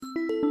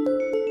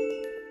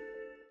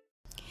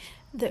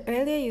The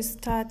earlier you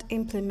start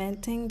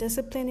implementing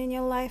discipline in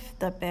your life,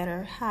 the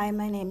better. Hi,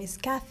 my name is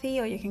Kathy,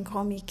 or you can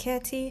call me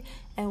Katie,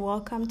 and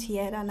welcome to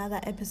yet another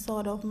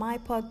episode of my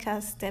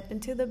podcast, Step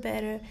Into the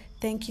Better.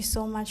 Thank you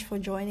so much for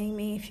joining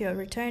me. If you're a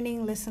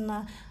returning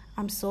listener,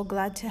 I'm so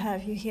glad to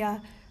have you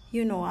here.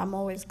 You know, I'm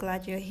always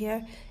glad you're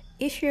here.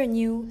 If you're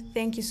new,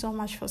 thank you so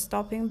much for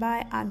stopping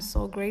by. I'm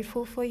so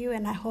grateful for you,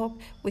 and I hope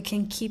we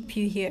can keep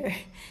you here.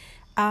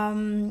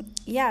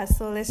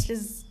 So let's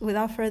just,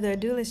 without further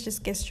ado, let's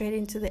just get straight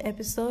into the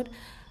episode.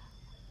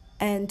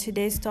 And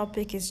today's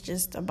topic is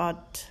just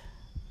about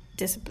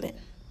discipline.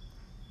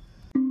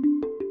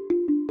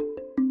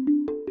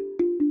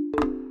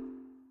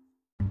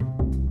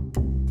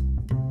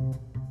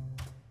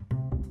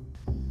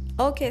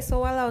 Okay, so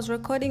while I was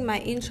recording my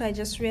intro, I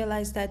just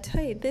realized that,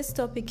 hey, this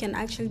topic can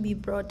actually be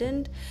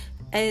broadened,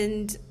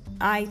 and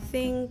I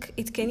think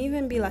it can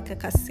even be like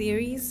a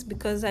series,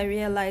 because I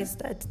realized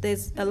that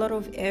there's a lot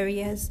of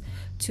areas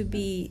to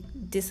be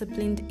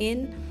disciplined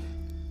in.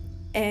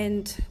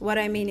 And what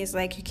I mean is,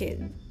 like, you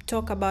can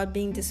talk about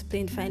being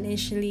disciplined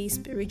financially,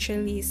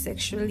 spiritually,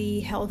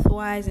 sexually,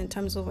 health-wise, in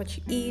terms of what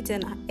you eat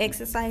and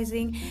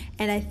exercising.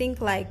 And I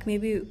think, like,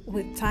 maybe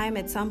with time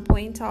at some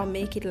point I'll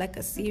make it like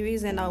a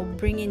series, and I'll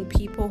bring in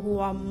people who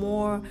are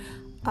more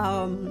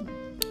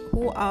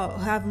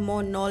have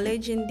more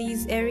knowledge in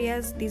these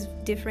areas, these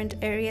different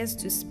areas,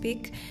 to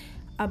speak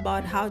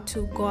about how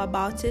to go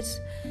about it.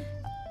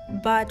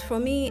 But for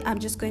me, I'm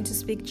just going to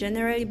speak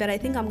generally, but I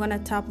think I'm going to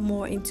tap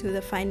more into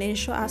the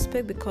financial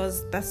aspect,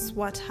 because that's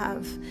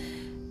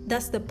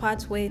the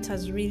part where it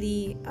has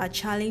really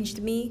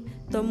challenged me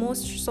the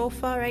most so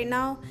far right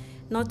now.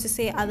 Not to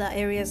say other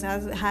areas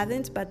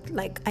haven't, but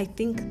like, I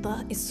think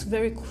that it's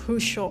very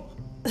crucial.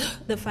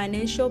 The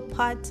financial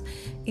part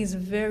is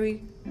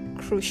very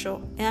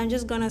crucial, and I'm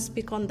just gonna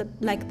speak on the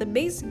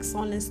basics,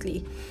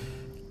 honestly.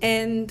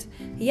 And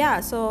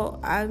so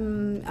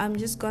I'm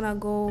just gonna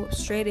go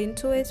straight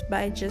into it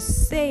by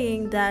just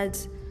saying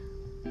that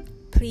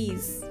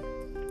please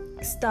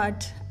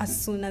start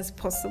as soon as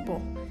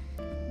possible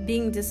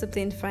being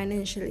disciplined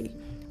financially.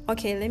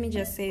 Okay, let me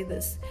just say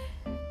this.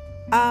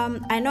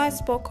 I know I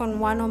spoke on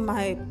one of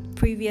my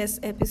previous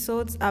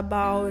episodes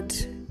about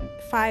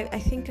five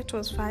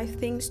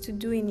things to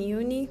do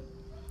in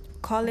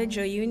college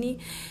or uni,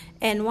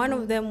 and one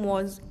of them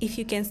was, if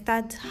you can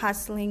start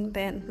hustling,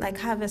 then like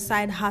have a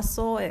side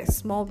hustle, a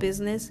small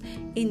business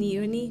in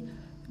uni,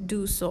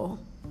 do so.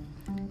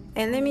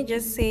 And let me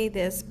just say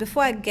this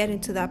before I get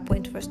into that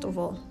point. First of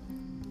all,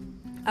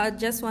 I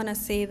just want to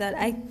say that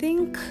I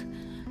think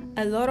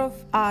a lot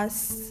of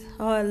us,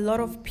 or a lot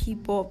of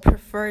people,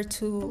 prefer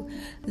to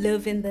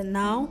live in the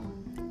now,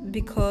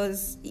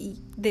 because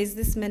there's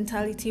this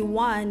mentality.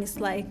 One, it's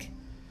like,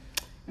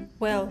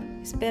 well,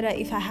 it's better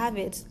if I have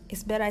it.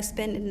 It's better I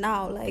spend it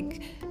now.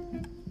 Like,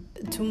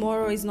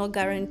 tomorrow is not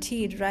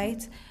guaranteed,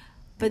 right?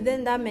 But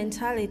then that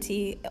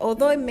mentality,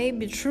 although it may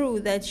be true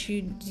that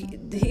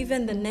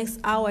even the next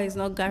hour is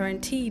not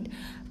guaranteed,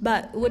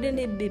 but wouldn't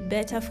it be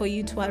better for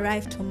you to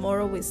arrive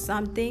tomorrow with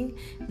something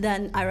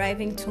than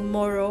having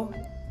tomorrow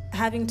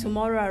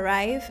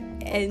arrive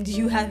and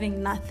you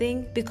having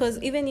nothing? Because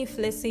even if,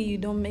 let's say, you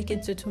don't make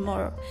it to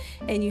tomorrow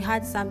and you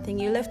had something,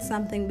 you left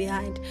something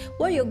behind,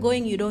 where you're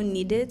going, you don't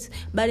need it.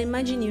 But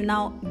imagine you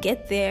now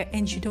get there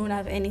and you don't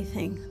have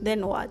anything,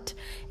 then what?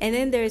 And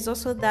then there is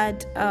also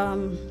that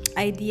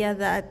idea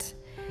that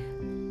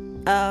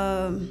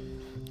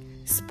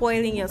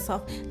spoiling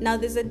yourself. Now,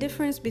 there's a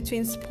difference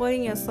between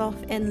spoiling yourself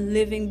and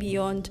living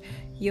beyond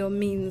your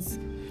means.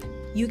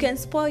 You can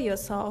spoil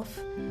yourself,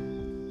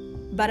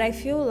 but I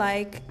feel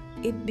like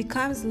it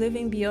becomes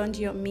living beyond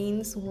your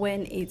means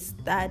when it's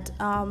that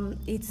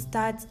it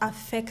starts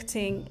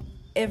affecting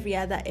every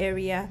other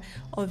area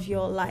of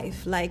your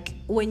life. Like,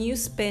 when you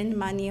spend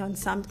money on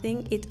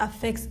something, it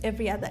affects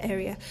every other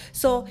area.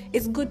 So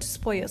it's good to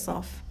spoil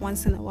yourself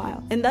once in a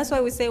while. And that's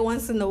why we say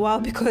once in a while,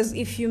 because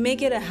if you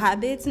make it a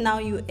habit, now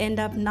you end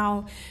up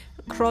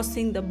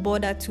crossing the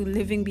border to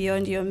living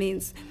beyond your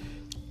means.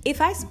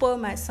 If I spoil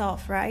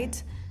myself,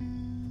 right,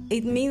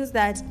 it means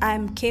that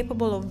I'm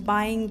capable of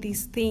buying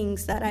these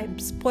things that I'm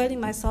spoiling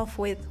myself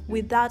with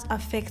without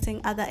affecting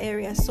other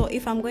areas. So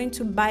if I'm going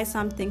to buy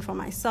something for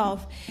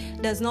myself,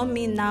 does not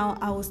mean now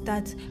I will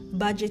start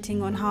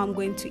budgeting on how I'm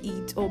going to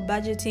eat, or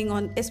budgeting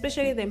on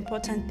especially the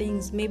important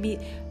things, maybe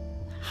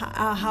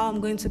how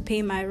I'm going to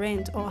pay my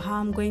rent, or how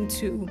I'm going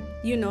to,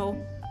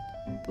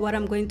 what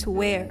I'm going to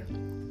wear.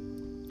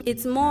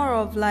 It's more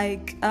of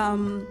like,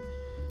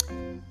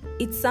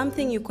 it's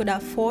something you could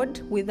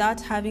afford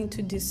without having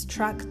to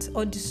distract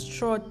or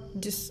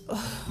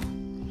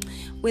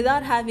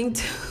without having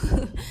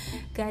to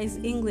guys,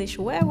 English,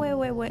 where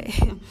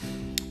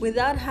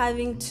without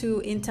having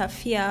to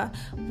interfere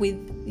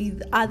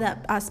with other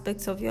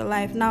aspects of your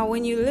life. Now,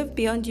 when you live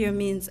beyond your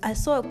means, I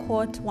saw a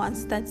quote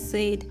once that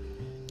said,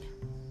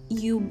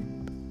 you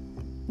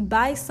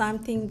buy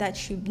something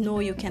that you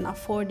know you can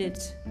afford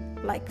it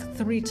like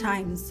 3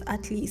 times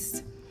at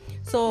least.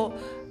 So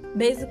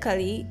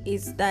basically,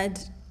 is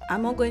that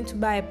I'm not going to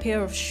buy a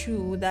pair of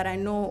shoes that I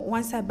know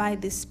once I buy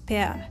this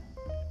pair,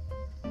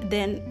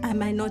 then I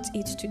might not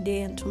eat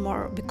today and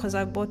tomorrow because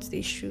I bought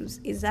these shoes.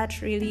 Is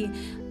that really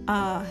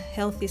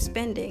healthy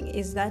spending?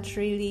 Is that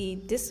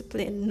really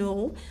discipline?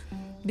 No,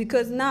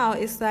 because now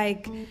it's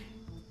like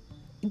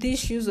these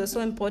shoes are so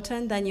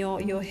important than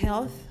your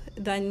health,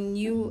 than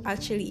you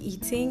actually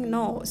eating.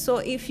 No. So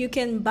if you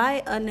can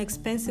buy an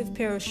expensive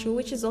pair of shoes,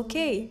 which is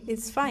okay,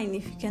 it's fine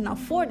if you can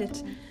afford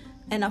it.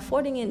 And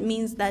affording it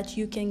means that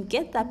you can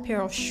get that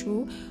pair of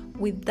shoe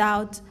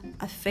without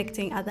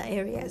affecting other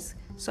areas.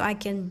 So I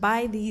can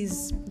buy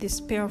this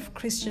pair of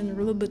Christian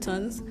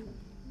Louboutins.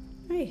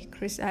 Hey,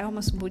 Chris, I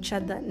almost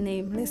butchered that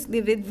name. Let's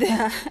leave it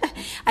there.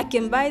 I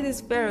can buy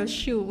this pair of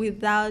shoe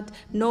without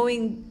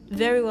knowing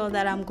very well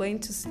that I'm going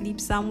to sleep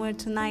somewhere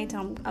tonight.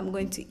 I'm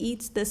going to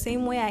eat the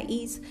same way I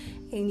eat,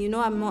 and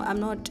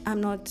I'm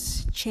not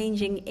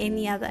changing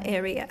any other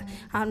area.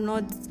 I'm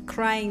not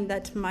crying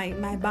that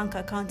my bank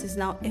account is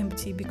now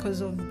empty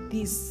because of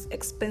this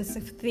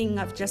expensive thing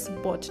I've just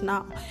bought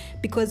now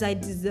because I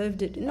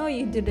deserved it. No,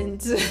 you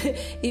didn't.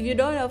 If you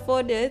don't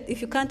afford it, if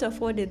you can't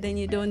afford it, then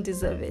you don't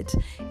deserve it.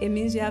 It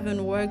means you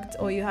haven't worked,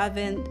 or you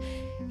haven't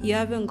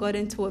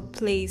gotten to a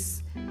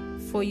place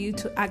for you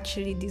to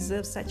actually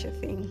deserve such a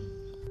thing.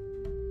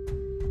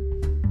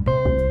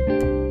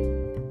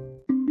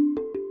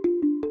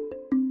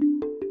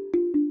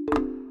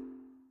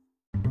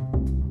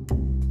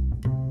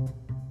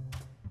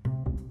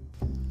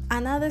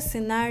 Another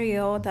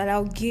scenario that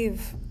I'll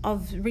give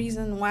of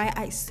reason why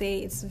I say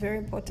it's very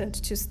important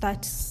to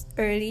start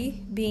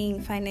early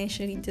being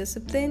financially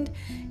disciplined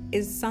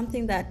is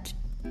something that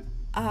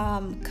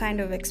kind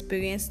of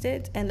experienced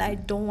it, and I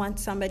don't want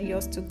somebody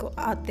else to go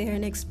out there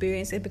and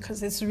experience it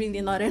because it's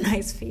really not a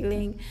nice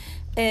feeling.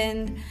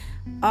 And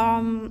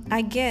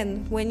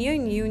again, when you're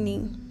in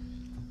uni,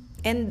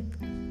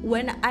 and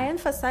when I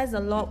emphasize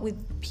a lot with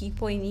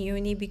people in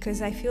uni,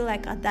 because I feel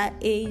like at that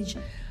age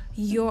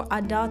you're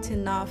adult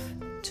enough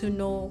to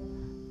know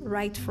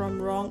right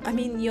from wrong. I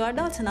mean, you're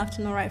adult enough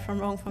to know right from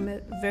wrong from a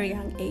very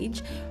young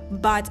age,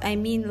 but I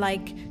mean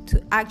like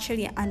to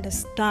actually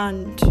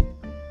understand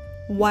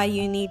why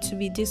you need to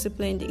be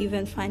disciplined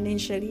even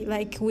financially.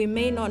 Like, we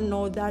may not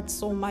know that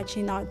so much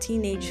in our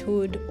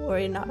teenagehood or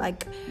in our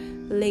like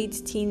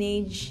late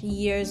teenage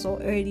years or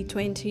early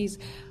 20s,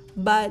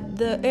 but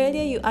the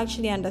earlier you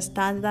actually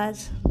understand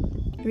that,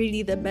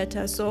 really the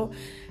better. So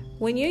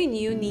when you're in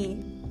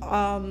uni,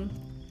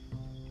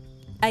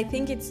 I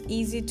think it's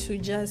easy to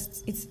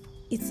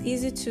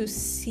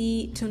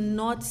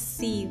not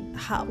see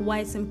why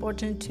it's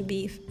important to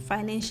be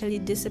financially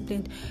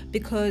disciplined,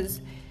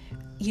 because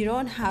you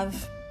don't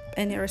have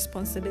any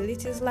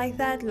responsibilities like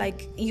that.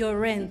 Like, your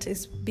rent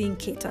is being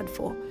catered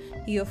for,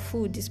 your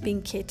food is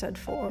being catered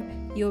for,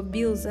 your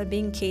bills are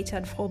being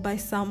catered for by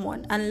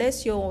someone,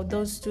 unless you're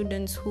those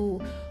students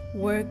who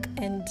work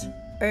and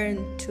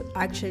earn to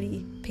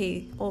actually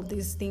pay all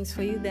these things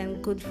for you.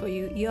 Then good for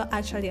you, you're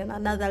actually on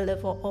another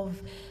level of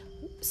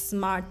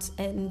smart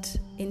and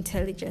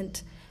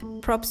intelligent.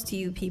 Props to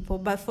you, people.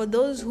 But for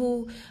those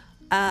who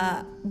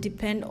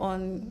depend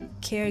on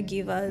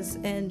caregivers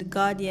and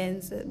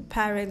guardians,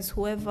 parents,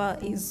 whoever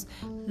is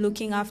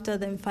looking after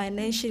them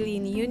financially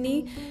in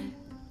uni,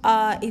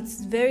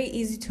 it's very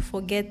easy to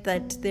forget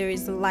that there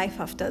is a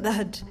life after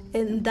that,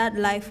 and that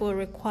life will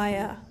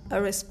require a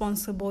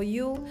responsible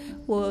you,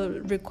 will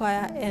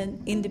require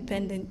an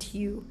independent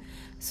you.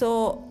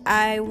 So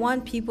I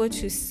want people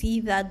to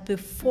see that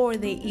before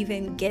they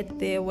even get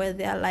there, where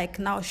they're like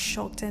now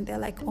shocked and they're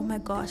like, oh my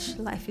gosh,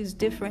 life is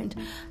different.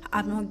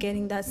 I'm not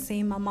getting that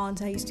same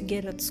amount I used to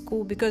get at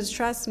school. Because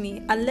trust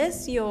me,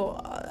 unless you're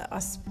a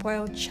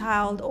spoiled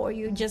child, or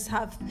you just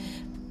have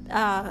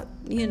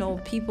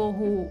people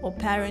who, or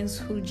parents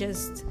who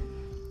just,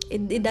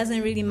 it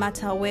doesn't really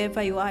matter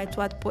wherever you are, at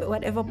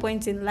whatever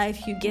point in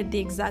life, you get the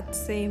exact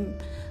same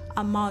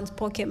amount,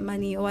 pocket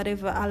money or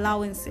whatever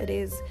allowance it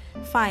is,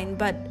 fine.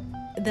 But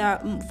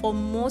for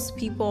most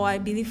people, I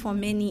believe for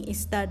many,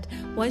 is that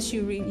once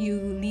you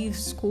leave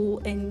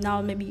school and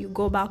now maybe you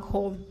go back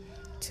home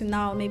to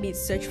now maybe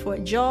search for a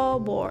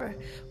job or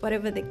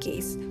whatever the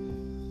case,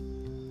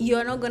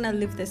 you're not gonna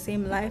live the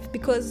same life.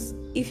 Because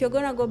if you're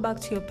gonna go back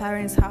to your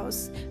parents'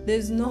 house,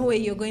 there's no way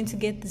you're going to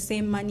get the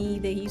same money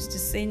they used to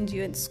send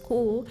you in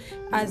school.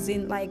 As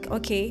in, like,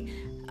 okay,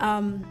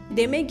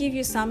 they may give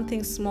you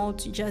something small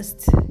to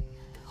just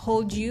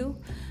hold you,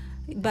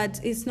 but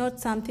it's not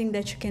something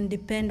that you can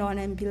depend on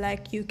and be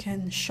like, you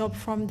can shop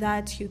from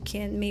that, you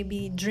can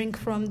maybe drink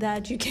from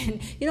that, you can,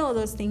 all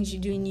those things you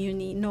do in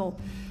uni. No.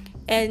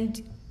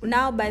 And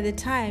now by the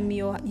time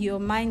your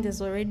mind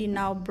is already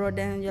now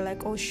broadened, and you're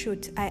like, oh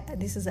shoot,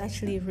 this is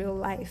actually real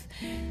life.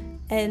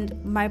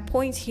 And my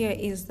point here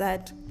is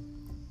that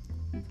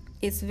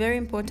it's very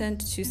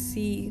important to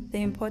see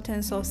the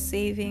importance of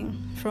saving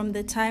from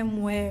the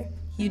time where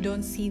you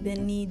don't see the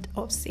need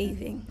of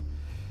saving.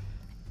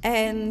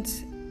 And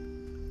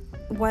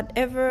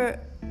whatever,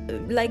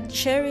 like,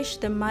 cherish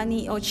the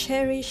money, or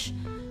cherish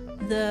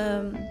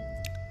the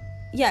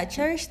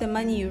cherish the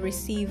money you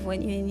receive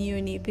when you're in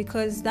uni,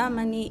 because that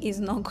money is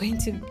not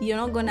you're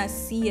not going to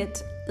see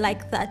it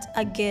like that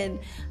again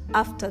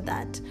after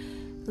that.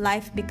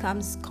 Life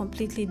becomes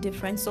completely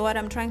different. So what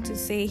I'm trying to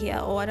say here,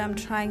 or what I'm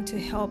trying to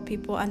help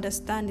people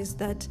understand, is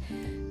that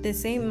the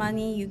same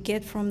money you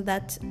get from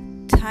that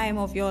time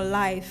of your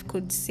life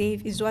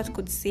is what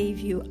could save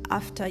you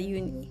after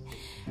uni.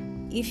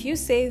 If you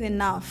save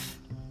enough,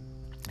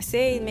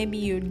 say maybe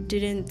you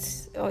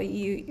didn't, or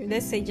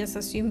let's say just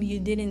assume you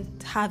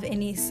didn't have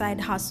any side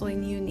hustle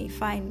in uni,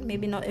 fine,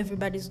 maybe not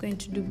everybody's going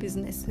to do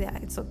business there,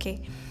 it's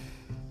okay,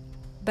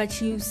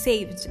 but you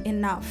saved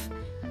enough.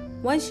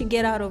 Once you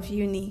get out of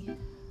uni,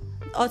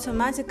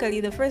 automatically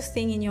the first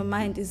thing in your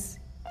mind is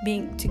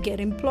to get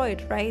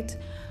employed, right?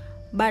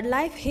 But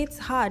life hits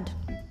hard.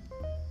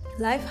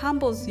 Life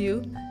humbles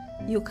you.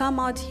 You come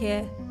out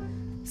here,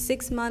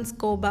 6 months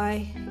go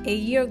by, a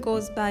year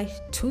goes by,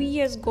 2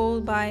 years go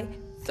by,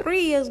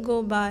 3 years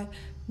go by,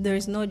 there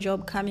is no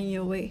job coming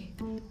your way.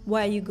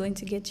 Where are you going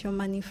to get your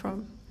money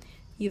from?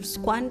 You've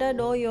squandered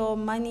all your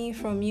money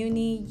from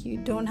uni, you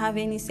don't have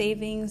any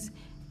savings,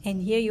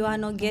 and here you are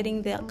not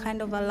getting the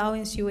kind of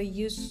allowance you were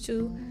used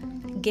to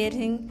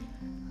getting.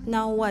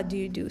 Now what do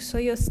you do? So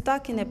you're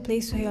stuck in a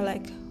place where you're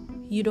like,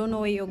 you don't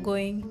know where you're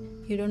going,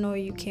 you don't know where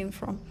you came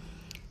from.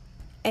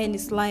 And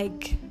it's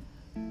like,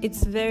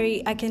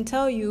 I can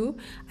tell you,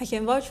 I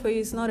can vouch for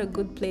you, it's not a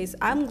good place.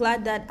 I'm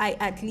glad that I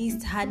at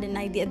least had an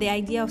idea. The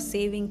idea of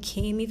saving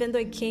came, even though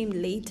it came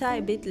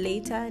a bit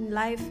later in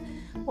life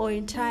or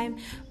in time,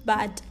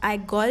 but I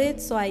got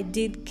it. So I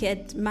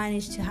did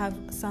manage to have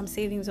some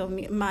savings of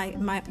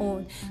my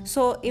own.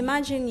 So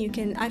imagine you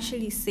can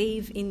actually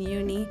save in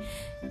uni.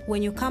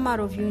 When you come out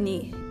of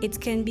uni, it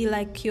can be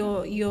like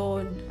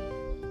your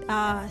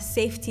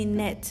safety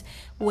net.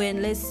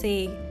 When, let's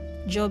say,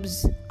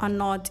 jobs are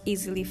not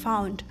easily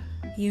found,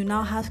 you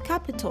now have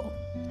capital.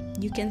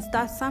 You can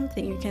start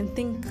something. You can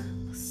think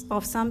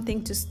of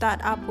something to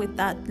start up with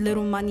that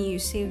little money you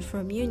saved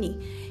from uni.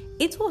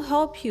 It will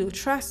help you,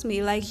 trust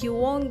me. Like, you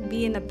won't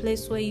be in a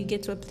place where you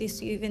get to a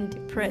place you're even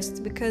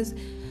depressed, because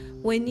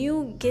when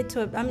you get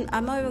to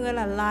I'm not even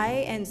gonna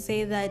lie and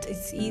say that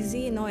it's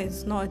easy. No,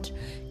 it's not.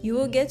 You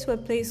will get to a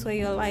place where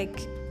you're like,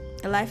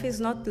 life is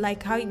not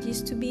like how it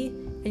used to be,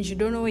 and you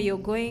don't know where you're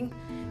going.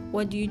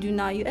 What do you do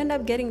now? You end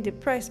up getting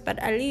depressed. But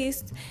at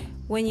least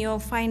when you're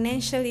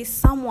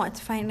somewhat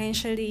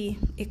financially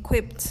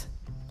equipped,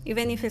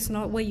 even if it's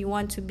not where you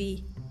want to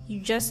be, you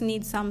just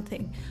need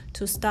something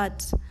to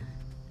start.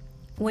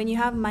 When you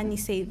have money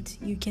saved,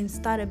 you can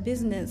start a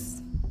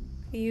business.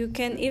 You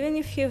can, even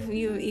if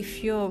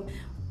you're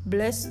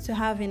blessed to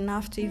have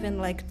enough to even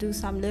like do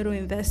some little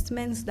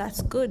investments,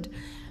 that's good.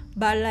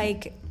 But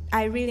like,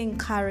 I really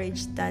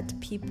encourage that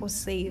people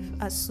save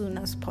as soon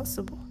as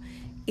possible.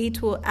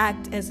 It will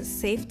act as a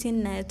safety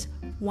net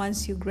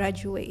once you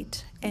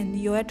graduate and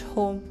you're at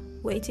home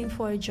waiting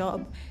for a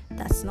job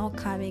that's not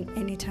coming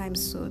anytime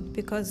soon,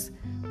 because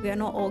we are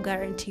not all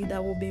guaranteed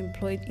that we'll be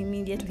employed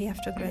immediately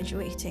after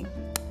graduating.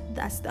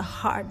 That's the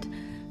hard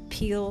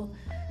pill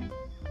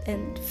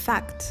and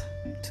fact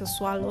to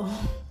swallow.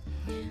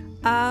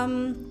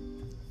 So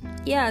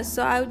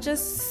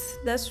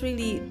that's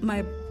really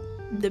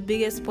the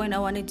biggest point I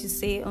wanted to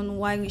say on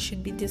why we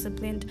should be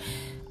disciplined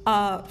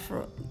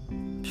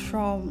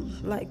from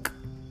like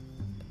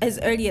as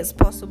early as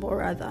possible,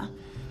 rather.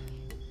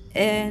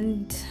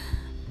 And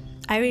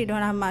I really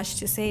don't have much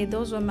to say.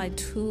 Those were my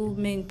two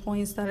main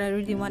points that I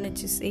really wanted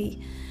to say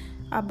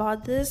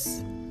about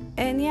this.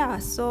 And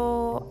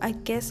so I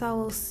guess I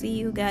will see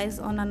you guys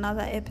on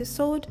another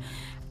episode.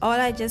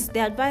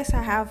 The advice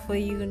I have for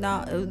you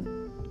now,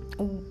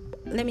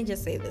 let me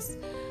just say this.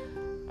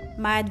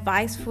 My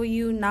advice for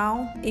you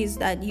now is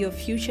that your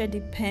future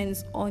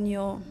depends on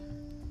your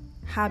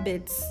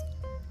habits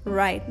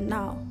right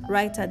now,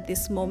 right at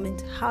this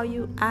moment. How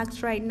you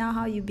act right now,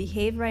 how you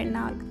behave right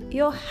now,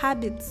 your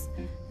habits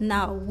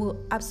now will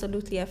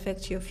absolutely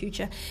affect your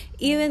future.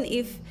 Even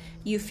if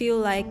you feel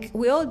like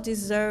we all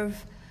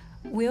deserve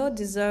a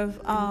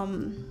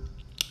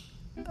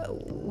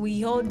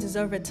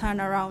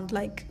turnaround.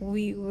 Like,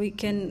 we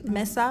can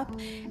mess up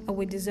and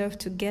we deserve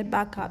to get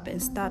back up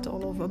and start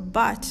all over.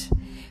 But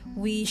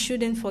we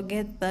shouldn't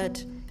forget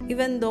that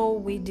even though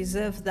we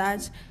deserve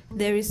that,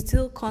 there is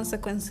still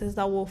consequences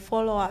that will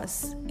follow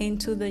us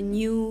into the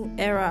new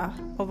era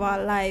of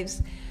our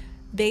lives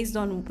based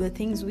on the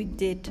things we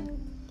did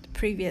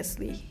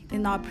previously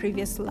in our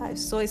previous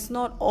lives. So it's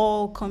not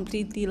all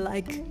completely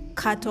like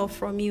cut off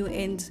from you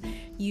and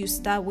you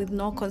start with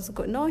no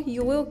consequence. No,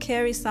 you will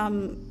carry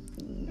some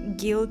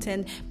guilt,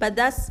 but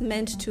that's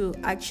meant to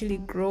actually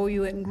grow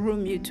you and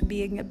groom you to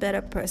being a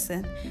better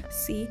person.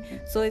 See,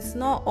 so it's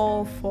not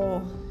all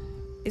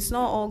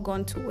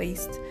gone to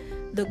waste.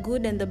 The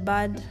good and the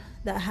bad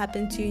that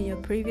happened to you in your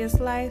previous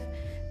life,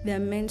 they're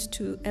meant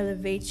to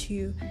elevate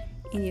you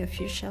in your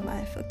future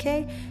life.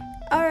 Okay,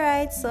 all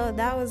right, so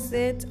that was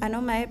it. I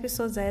know my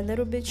episodes are a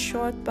little bit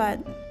short,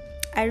 but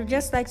I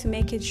just like to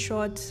make it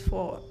short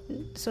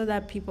so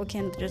that people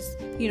can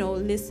just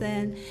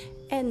listen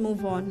and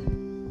move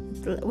on.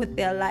 with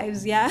their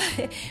lives. Yeah.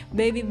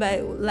 Maybe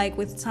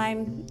with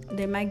time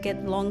they might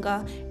get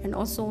longer, and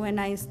also when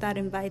I start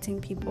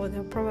inviting people,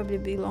 there'll probably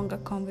be longer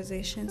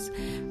conversations.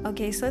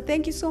 Okay, so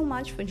thank you so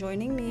much for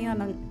joining me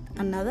on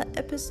another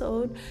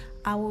episode.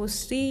 I will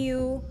see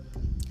you,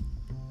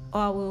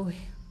 or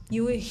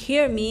you will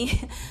hear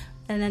me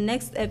in the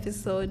next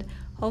episode,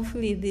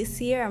 hopefully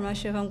this year. I'm not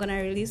sure if I'm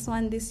gonna release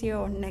one this year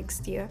or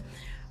next year,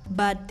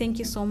 but thank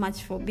you so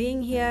much for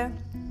being here.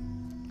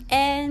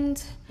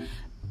 And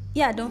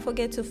yeah, don't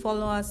forget to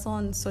follow us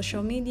on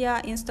social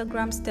media.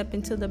 Instagram, Step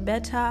Into the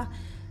Better.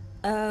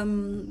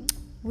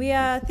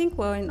 I think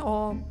we're in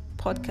all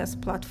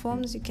podcast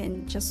platforms. You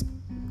can just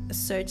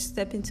search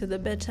Step Into the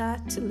Better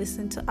to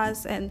listen to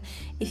us. And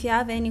if you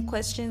have any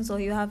questions or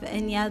you have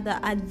any other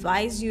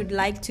advice you'd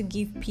like to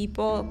give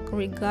people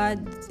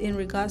in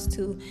regards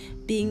to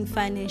being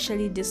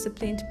financially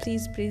disciplined,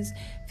 please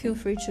feel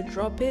free to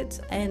drop it,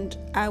 and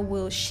I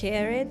will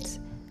share it,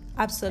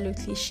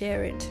 absolutely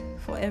share it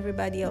for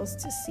everybody else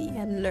to see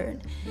and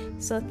learn.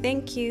 So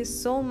thank you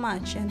so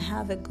much and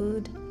have a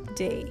good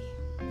day.